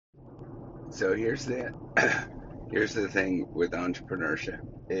So here's the thing with entrepreneurship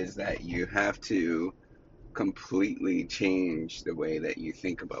is that you have to completely change the way that you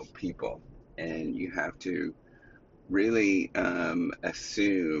think about people, and you have to really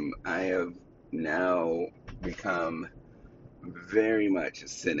assume. I have now become very much a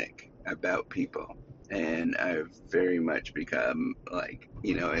cynic about people, and I've very much become like,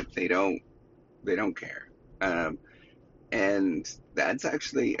 if they don't care. Um, And that's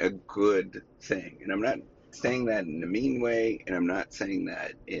actually a good thing. And I'm not saying that in a mean way, and I'm not saying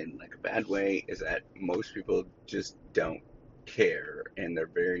that in like a bad way, is that most people just don't care and they're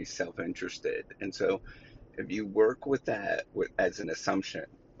very self-interested. And so if you work with that as an assumption,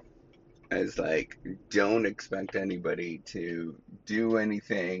 as like, don't expect anybody to do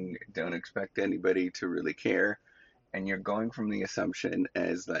anything, don't expect anybody to really care, and you're going from the assumption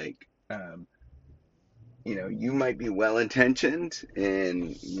as like, you might be well intentioned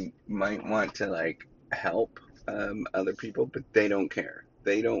and you might want to like help other people, but they don't care.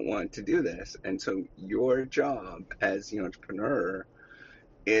 They don't want to do this. And so your job as the entrepreneur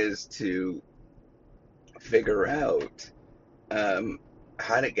is to figure out um,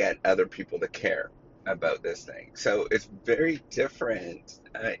 how to get other people to care about this thing. So it's very different.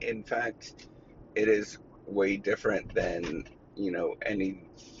 In fact, it is way different than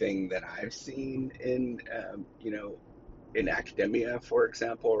anything that I've seen in academia, for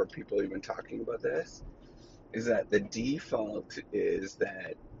example, or people even talking about this, is that the default is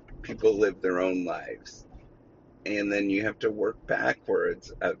that people live their own lives. And then you have to work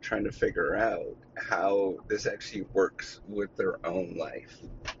backwards of trying to figure out how this actually works with their own life.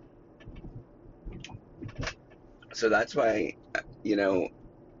 So that's why, you know,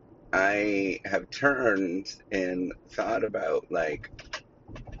 I have turned and thought about like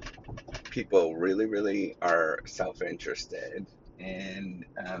people really, really are self interested, and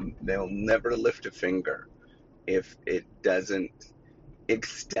they'll never lift a finger if it doesn't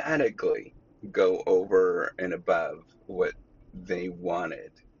ecstatically go over and above what they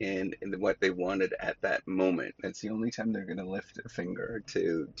wanted and what they wanted at that moment. That's the only time they're going to lift a finger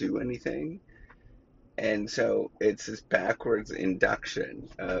to do anything. And so it's this backwards induction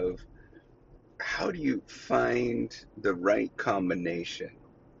of how do you find the right combination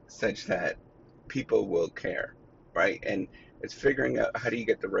such that people will care, right? And it's figuring out how do you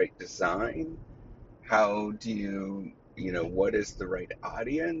get the right design, how do what is the right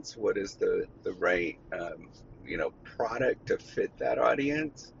audience, what is the right product to fit that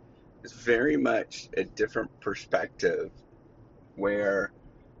audience. It's very much a different perspective where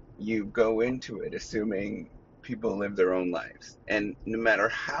you go into it assuming people live their own lives, and no matter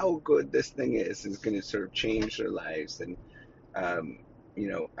how good this thing is going to sort of change their lives and um,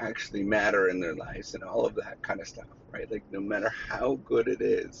 actually matter in their lives and all of that kind of stuff, right? Like no matter how good it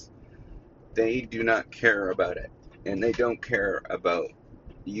is, they do not care about it, and they don't care about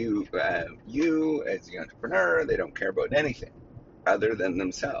you as the entrepreneur. They don't care about anything other than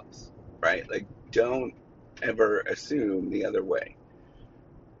themselves, right? Like, don't ever assume the other way.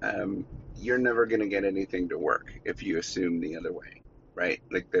 um, you're never going to get anything to work if you assume the other way, right?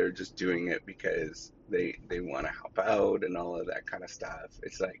 Like they're just doing it because they want to help out and all of that kind of stuff.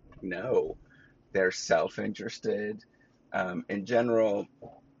 It's like, no, they're self-interested. In general,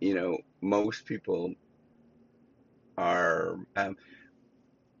 most people are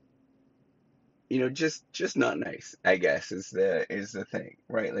just not nice, I guess, is the thing,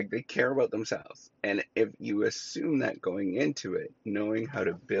 right? Like they care about themselves. And if you assume that going into it, knowing how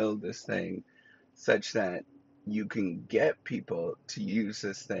to build this thing such that you can get people to use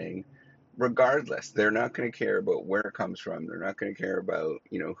this thing regardless, they're not going to care about where it comes from. They're not going to care about,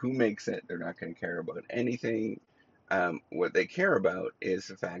 who makes it. They're not going to care about anything. What they care about is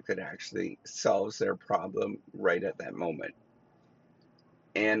the fact that it actually solves their problem right at that moment.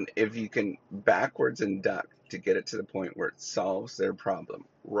 And if you can backwards induct to get it to the point where it solves their problem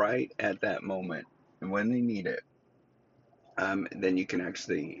right at that moment and when they need it, then you can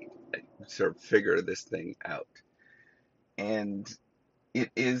actually sort of figure this thing out. And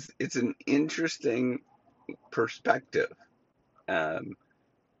it's an interesting perspective. Um,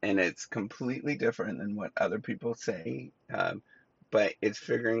 and it's completely different than what other people say. But it's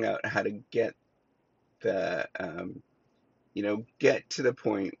figuring out how to the get to the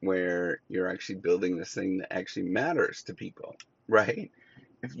point where you're actually building this thing that actually matters to people, right?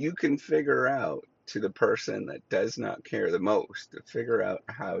 If you can figure out to the person that does not care the most, to figure out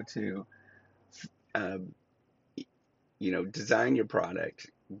how to, um, design your product,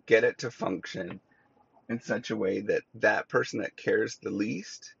 get it to function in such a way that that person that cares the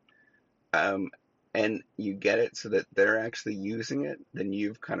least, um, and you get it so that they're actually using it, then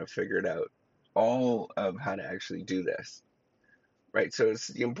you've kind of figured out all of how to actually do this, right? So it's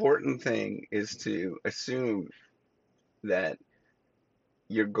the important thing is to assume that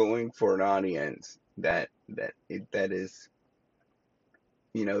you're going for an audience that is,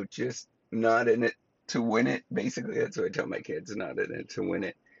 just not in it to win it. Basically, that's what I tell my kids, not in it to win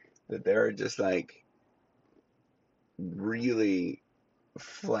it. That they're just like really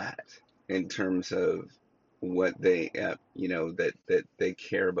flat in terms of what they, that they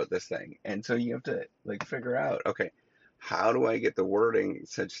care about this thing. And so you have to like figure out, okay, how do I get the wording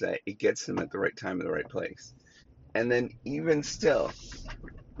such that it gets them at the right time in the right place? And then even still,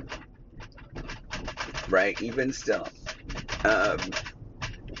 right? Even still, um,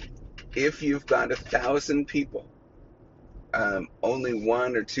 if you've got 1,000 people, only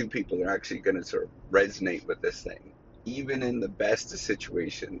one or two people are actually going to sort of resonate with this thing, even in the best of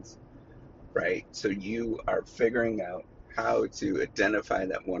situations, right? So you are figuring out how to identify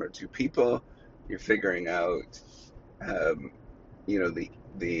that one or two people. You're figuring out, um,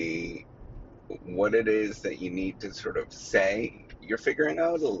 the what it is that you need to sort of say. You're figuring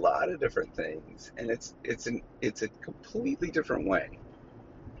out a lot of different things, and it's a completely different way,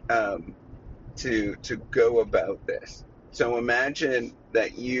 um, to go about this. So imagine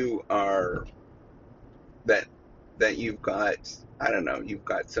that you are that that you've got, I don't know, you've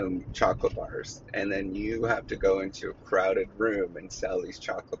got some chocolate bars, and then you have to go into a crowded room and sell these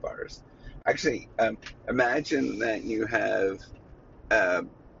chocolate bars. Actually, imagine that you have,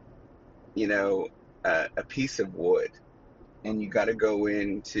 um, you know, a piece of wood, and you got to go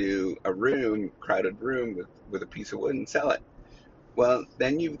into a room, crowded room with a piece of wood and sell it. Well,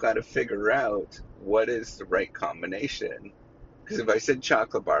 then you've got to figure out what is the right combination. Because if I said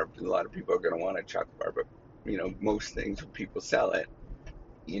chocolate bar, a lot of people are going to want a chocolate bar, but most things when people sell it,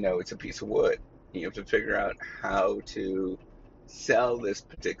 it's a piece of wood. You have to figure out how to sell this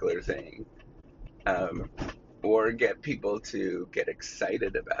particular thing, um, or get people to get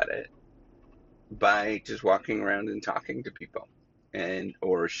excited about it by just walking around and talking to people, and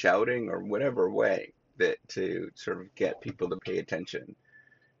or shouting or whatever way that to sort of get people to pay attention.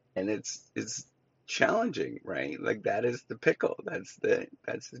 And it's challenging, right? Like that is the pickle. That's the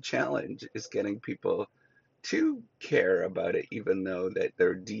challenge, is getting people to care about it, even though that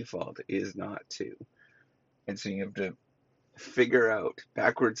their default is not to. And so you have to figure out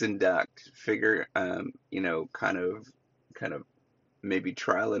backwards induct, figure, kind of maybe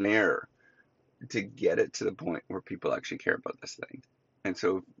trial and error to get it to the point where people actually care about this thing. And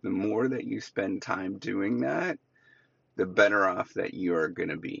so the more that you spend time doing that, the better off that you are going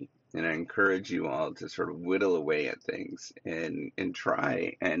to be. And I encourage you all to sort of whittle away at things and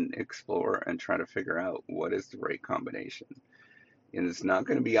try and explore and try to figure out what is the right combination. And it's not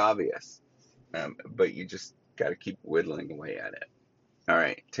going to be obvious, but you just got to keep whittling away at it. All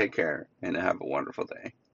right, take care and have a wonderful day.